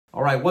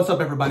All right, what's up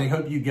everybody?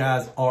 Hope you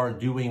guys are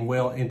doing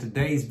well. In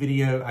today's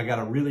video, I got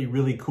a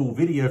really cool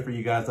video for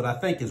you guys that I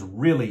think is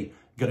really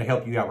gonna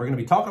help you out. We're gonna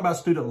be talking about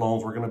student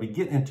loans. We're gonna be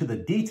getting into the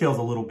details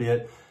a little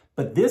bit,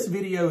 but this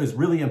video is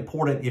really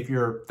important if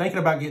you're thinking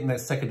about getting that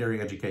secondary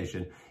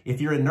education.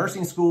 If you're in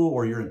nursing school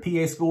or you're in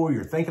PA school, or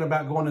you're thinking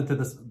about going into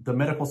the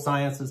medical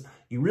sciences,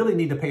 you really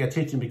need to pay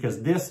attention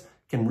because this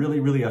can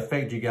really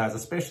affect you guys,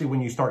 especially when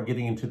you start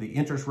getting into the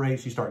interest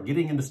rates, you start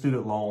getting into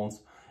student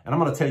loans. And I'm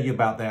gonna tell you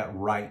about that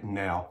right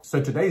now. So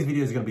today's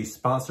video is gonna be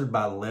sponsored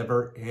by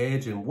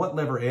LeverEdge. And what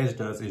LeverEdge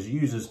does is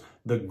uses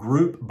the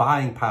group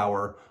buying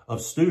power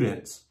of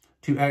students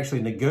to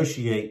actually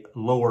negotiate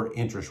lower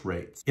interest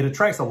rates. It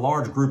attracts a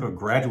large group of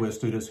graduate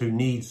students who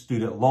need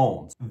student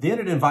loans. Then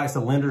it invites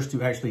the lenders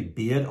to actually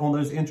bid on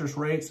those interest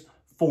rates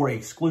for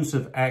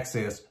exclusive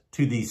access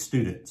to these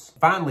students.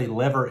 Finally,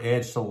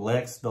 LeverEdge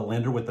selects the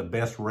lender with the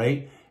best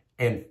rate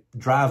and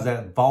drives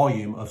that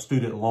volume of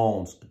student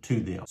loans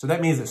to them. So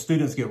that means that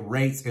students get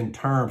rates and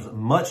terms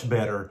much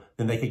better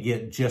than they could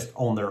get just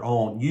on their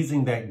own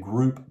using that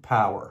group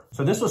power.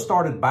 So this was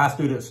started by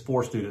students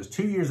for students.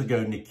 2 years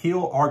ago,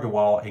 Nikhil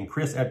Agarwal and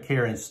Chris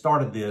Abkaran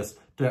started this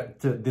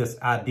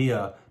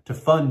idea to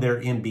fund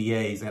their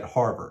MBAs at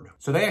Harvard.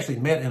 So they actually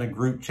met in a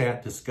group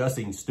chat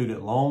discussing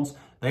student loans.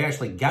 They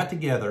actually got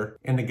together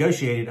and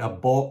negotiated a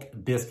bulk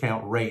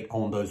discount rate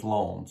on those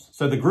loans.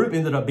 So the group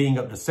ended up being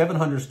up to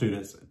 700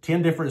 students,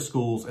 10 different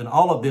schools, and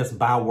all of this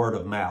by word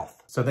of mouth.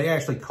 So they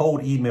actually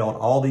cold emailed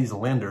all these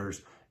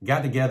lenders,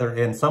 got together,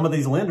 and some of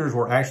these lenders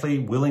were actually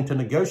willing to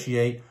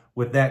negotiate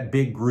with that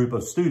big group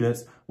of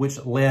students,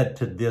 which led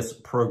to this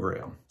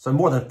program. So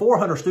more than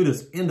 400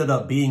 students ended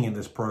up being in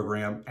this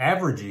program,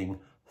 averaging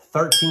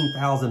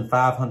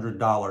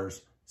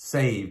 $13,500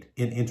 saved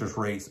in interest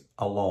rates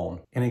alone,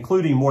 and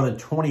including more than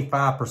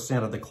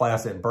 25% of the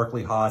class at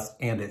Berkeley Haas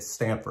and at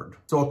Stanford.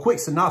 So a quick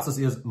synopsis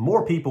is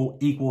more people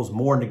equals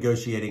more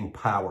negotiating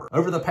power.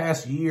 Over the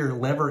past year,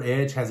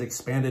 LeverEdge has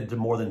expanded to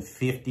more than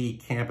 50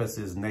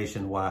 campuses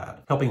nationwide,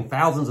 helping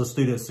thousands of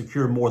students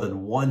secure more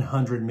than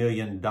 $100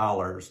 million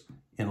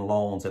in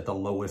loans at the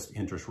lowest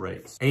interest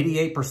rates.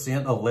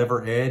 88% of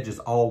LeverEdge is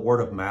all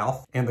word of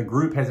mouth, and the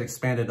group has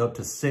expanded up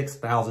to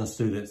 6,000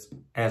 students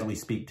as we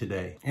speak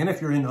today. And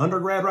if you're in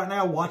undergrad right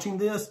now watching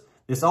this,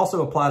 this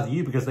also applies to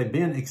you because they've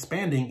been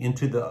expanding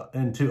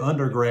into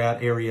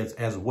undergrad areas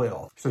as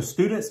well. So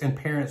students and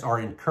parents are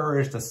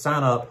encouraged to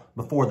sign up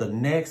before the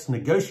next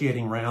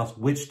negotiating rounds,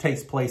 which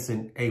takes place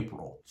in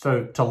April.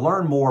 So to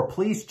learn more,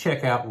 please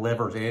check out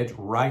LeverEdge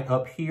right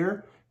up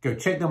here. Go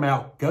check them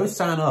out. Go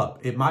sign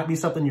up. It might be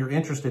something you're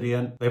interested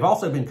in. They've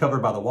also been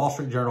covered by the Wall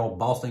Street Journal,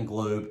 Boston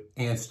Globe,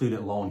 and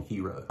Student Loan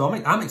Hero. So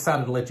I'm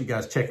excited to let you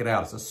guys check it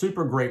out. It's a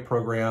super great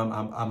program.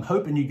 I'm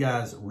hoping you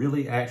guys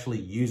really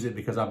actually use it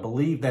because I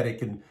believe that it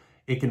can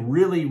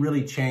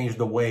really change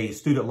the way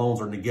student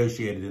loans are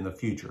negotiated in the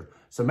future.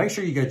 So make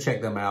sure you go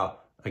check them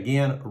out.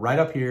 Again, right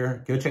up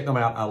here, go check them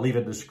out. I'll leave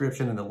a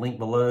description and the link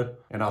below,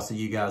 and I'll see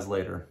you guys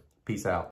later. Peace out.